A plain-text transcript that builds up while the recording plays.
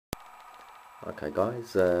Okay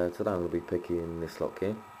guys, today I'm going to be picking this lock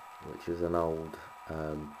here, which is an old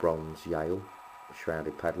bronze Yale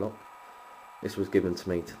Shrouded padlock. This was given to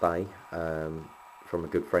me today from a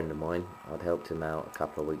good friend of mine. I'd helped him out a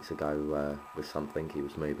couple of weeks ago with something. He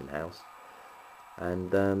was moving house,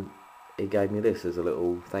 and he gave me this as a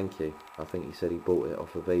little thank you. I think he said he bought it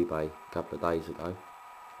off of eBay a couple of days ago.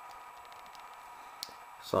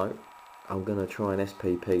 So I'm going to try and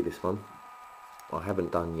SPP this one. I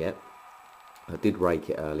haven't done yet. I did rake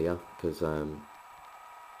it earlier because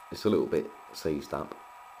it's a little bit seized up,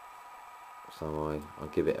 so I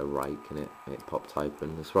give it a rake and it popped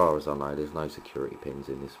open. As far as I know, there's no security pins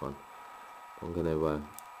in this one. I'm going to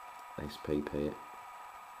SPP it.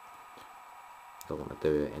 Don't want to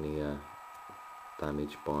do it any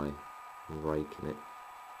damage by raking it.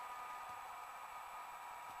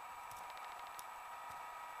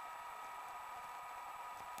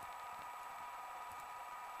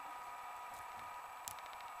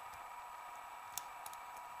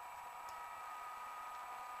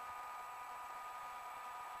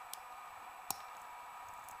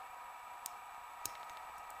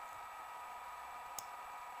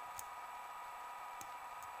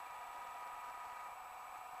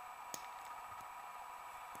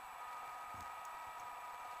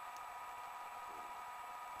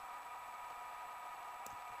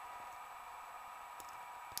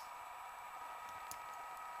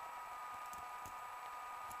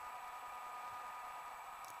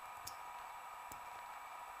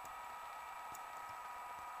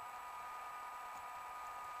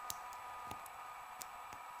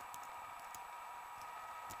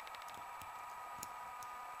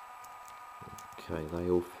 Okay, they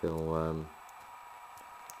all feel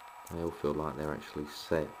like they're actually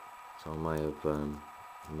set, so I may have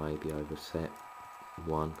maybe overset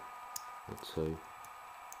one or two.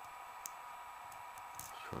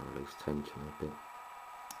 Just try and release tension a bit.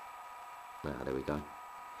 There we go.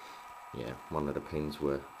 Yeah, one of the pins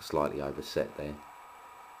were slightly overset there.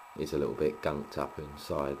 It's a little bit gunked up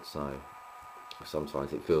inside, so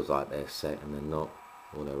sometimes it feels like they're set and they're not,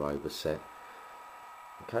 or they're overset.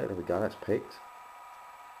 Okay, there we go, that's picked.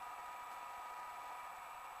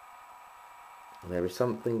 There is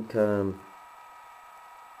something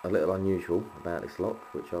a little unusual about this lock,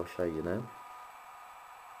 which I'll show you now.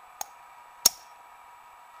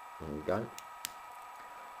 There we go.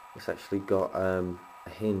 It's actually got a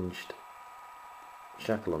hinged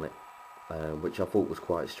shackle on it, which I thought was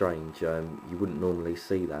quite strange. You wouldn't normally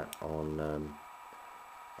see that on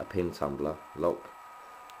a pin tumbler lock.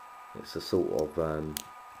 It's a sort of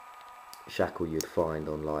shackle you'd find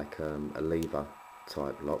on like a lever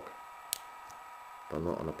type lock, but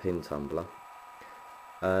not on a pin tumbler.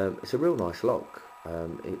 It's a real nice lock.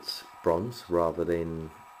 It's bronze rather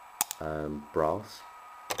than brass.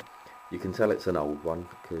 You can tell it's an old one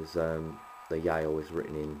because the Yale is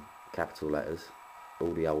written in capital letters.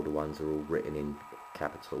 All the older ones are all written in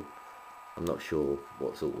capital. I'm not sure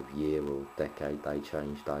what sort of year or decade they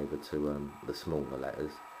changed over to the smaller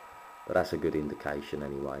letters, but that's a good indication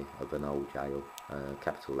anyway of an old Yale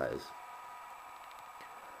capital letters.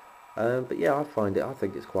 But yeah, I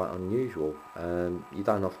think it's quite unusual. You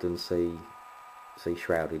don't often see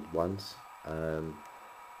shrouded ones, and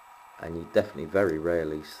you definitely very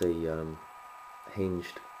rarely see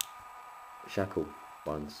hinged shackle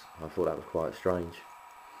ones. I thought that was quite strange.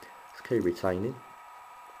 It's key retaining.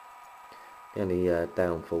 The only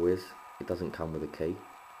downfall is it doesn't come with a key,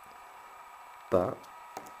 but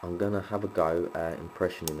I'm going to have a go at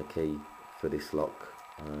impressioning the key for this lock.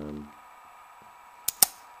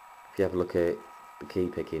 If you have a look at the key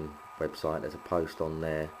picking website, there's a post on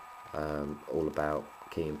there all about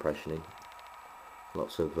key impressioning.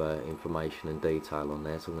 Lots of information and detail on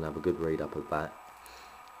there, so I'm going to have a good read up of that.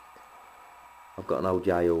 I've got an old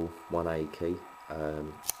Yale I key,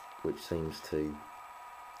 which seems to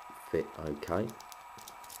fit okay.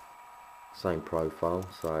 Same profile,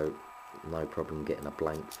 so no problem getting a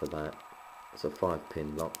blank for that. It's a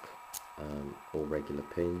 5-pin lock, all regular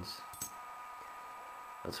pins.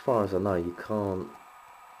 As far as I know, you can't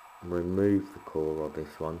remove the core of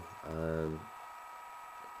this one.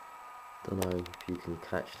 Don't know if you can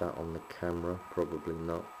catch that on the camera, probably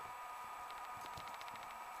not.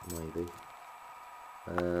 Maybe.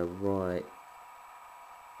 Right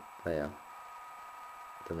there.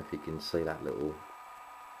 Don't know if you can see that little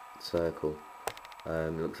circle.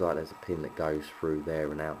 It looks like there's a pin that goes through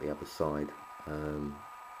there and out the other side.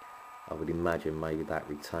 I would imagine maybe that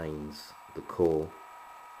retains the core.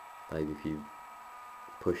 Maybe if you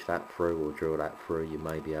push that through or drill that through, you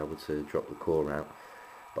may be able to drop the core out,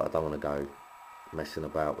 but I don't want to go messing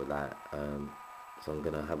about with that. so I'm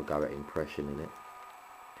going to have a go at impression in it.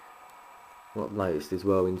 What I've noticed as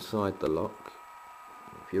well inside the lock,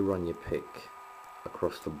 if you run your pick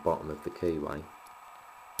across the bottom of the keyway,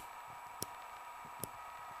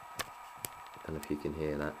 I don't know if you can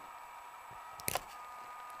hear that,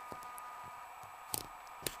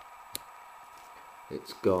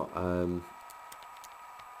 it's got the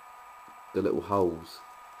little holes.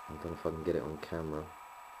 I don't know if I can get it on camera,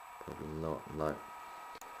 probably not, no.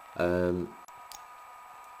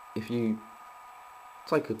 If you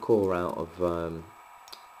take a core out of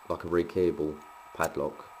like a rekeyable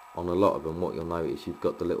padlock, on a lot of them what you'll notice, you've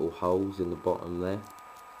got the little holes in the bottom there,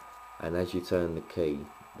 and as you turn the key,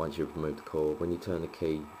 once you've removed the core, when you turn the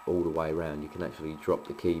key all the way around, you can actually drop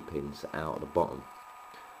the key pins out of the bottom.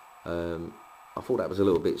 I thought that was a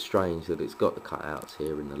little bit strange that it's got the cutouts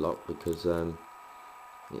here in the lock, because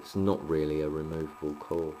it's not really a removable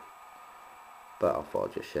core, but I thought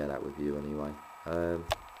I'd just share that with you anyway.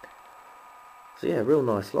 So yeah, real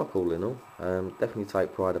nice lock all in all. Definitely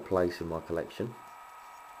take pride of place in my collection.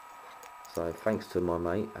 So thanks to my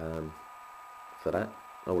mate for that.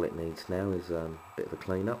 All it needs now is a bit of a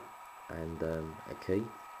clean up and a key.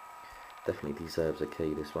 Definitely deserves a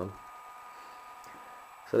key, this one.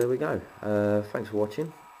 So there we go. Thanks for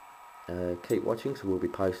watching. Keep watching, so we'll be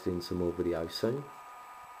posting some more videos soon.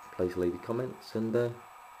 Please leave your comments and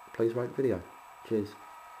please rate the video. Cheers.